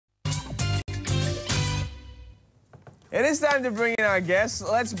It is time to bring in our guest.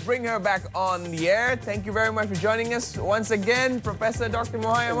 Let's bring her back on the air. Thank you very much for joining us once again, Professor Dr.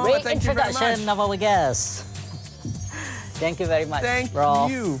 Mohaya. Great Thank you very much. introduction of our guest. Thank you very much, Thank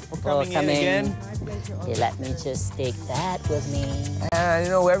Prof, you for coming in again. Okay, let me just take that with me. And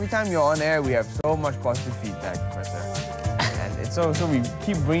you know, every time you're on air, we have so much positive feedback, Professor. And it's so we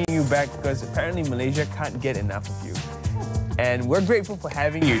keep bringing you back because apparently Malaysia can't get enough of you. And we're grateful for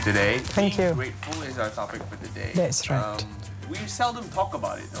having you today. Thank you. Grateful is our topic for today. That's right. We seldom talk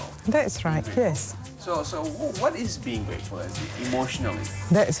about it, though. That's right, yes. So what is being grateful as emotionally?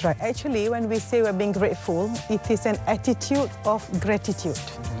 That's right. Actually, when we say we're being grateful, it is an attitude of gratitude.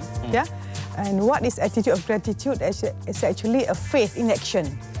 Yeah? And what is attitude of gratitude? It's actually a faith in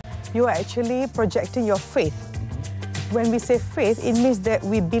action. You are actually projecting your faith. When we say faith, it means that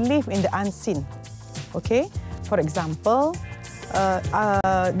we believe in the unseen. Okay? For example, there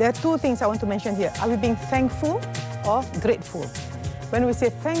are two things I want to mention here. Are we being thankful or grateful? When we say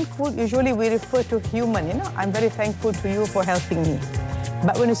thankful, usually we refer to human, you know, I'm very thankful to you for helping me.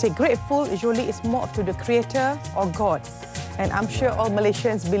 But when we say grateful, usually it's more to the Creator or God. And I'm sure all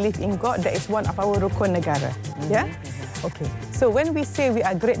Malaysians believe in God. That is one of our rukun negara. Yeah? Okay. So when we say we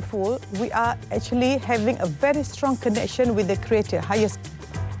are grateful, we are actually having a very strong connection with the Creator, highest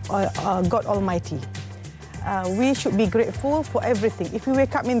God Almighty. We should be grateful for everything. If we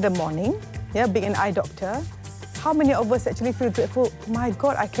wake up in the morning, yeah, being an eye doctor, how many of us actually feel grateful? My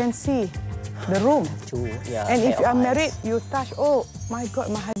God, I can see the room. And if you are married, you touch, oh my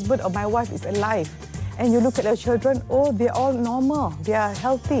God, my husband or my wife is alive. And you look at your children, oh, they're all normal, they are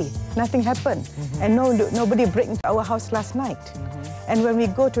healthy, nothing happened. And nobody broke into our house last night. And when we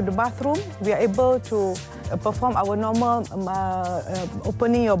go to the bathroom, we are able to perform our normal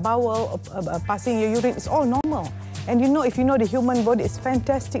opening your bowel, passing your urine, it's all normal. And you know, if you know the human body is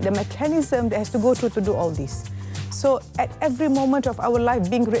fantastic, the mechanism that has to go through to do all this. So at every moment of our life,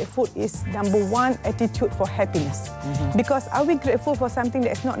 being grateful is number one attitude for happiness. Because are we grateful for something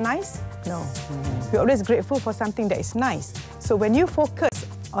that is not nice? No. We're always grateful for something that is nice. So when you focus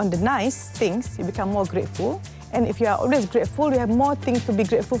on the nice things, you become more grateful. And if you are always grateful, you have more things to be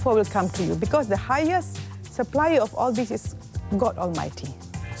grateful for will come to you. Because the highest supplier of all this is God Almighty.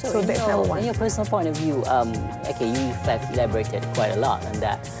 So that's number one. In your personal point of view, okay, you have elaborated quite a lot on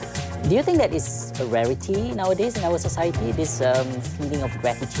that. Do you think that is a rarity nowadays in our society, this feeling of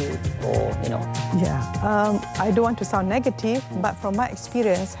gratitude, or, you know? Yeah, I don't want to sound negative, but from my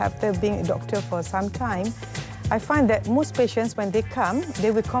experience, after being a doctor for some time, I find that most patients, when they come,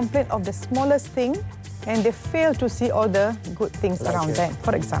 they will complain of the smallest thing, and they fail to see all the good things around them.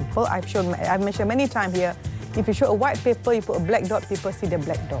 For example, I've mentioned many times here, if you show a white paper, you put a black dot, people see the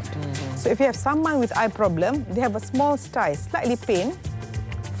black dot. So if you have someone with eye problem, they have a small sty, slightly pain,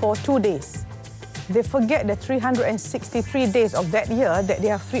 for 2 days. They forget the 363 days of that year that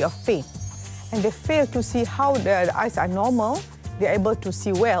they are free of pain. And they fail to see how the eyes are normal, they're able to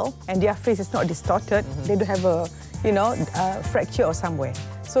see well, and their face is not distorted, they don't have a, you know, fracture or somewhere.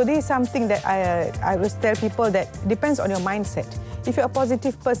 So this is something that I always tell people that depends on your mindset. If you're a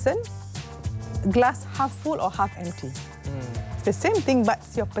positive person, glass half full or half empty. It's the same thing, but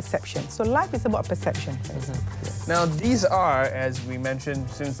it's your perception. So life is about perception. Now, these are, as we mentioned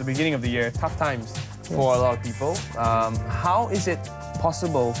since the beginning of the year, tough times for a lot of people. How is it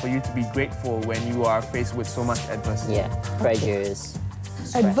possible for you to be grateful when you are faced with so much adversity? Yeah, pressures.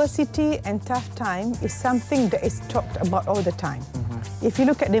 Adversity and tough time is something that is talked about all the time. If you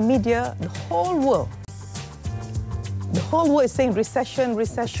look at the media, the whole world is saying recession, we're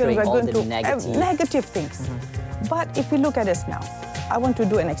going to have negative things. But if you look at us now, I want to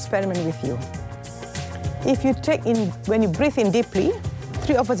do an experiment with you. If you take in, when you breathe in deeply,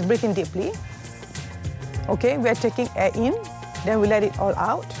 3 of us breathe in deeply. Okay, we are taking air in, then we let it all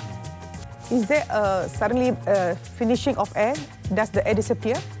out. Is there suddenly finishing of air? Does the air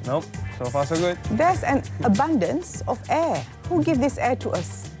disappear? Nope, so far so good. There's an abundance of air. Who gives this air to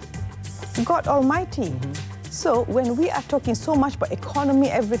us? God Almighty. So when we are talking so much about economy,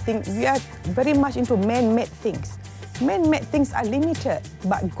 everything, we are very much into man-made things. Man-made things are limited,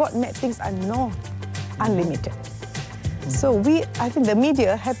 but God-made things are not unlimited. So I think the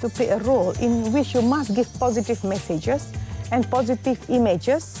media have to play a role in which you must give positive messages and positive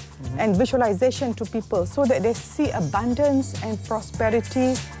images and visualization to people so that they see abundance and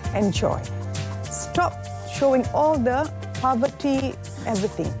prosperity and joy. Stop showing all the poverty,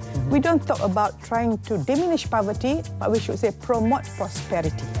 everything. We don't talk about trying to diminish poverty, but we should say promote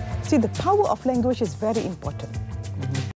prosperity. See, the power of language is very important.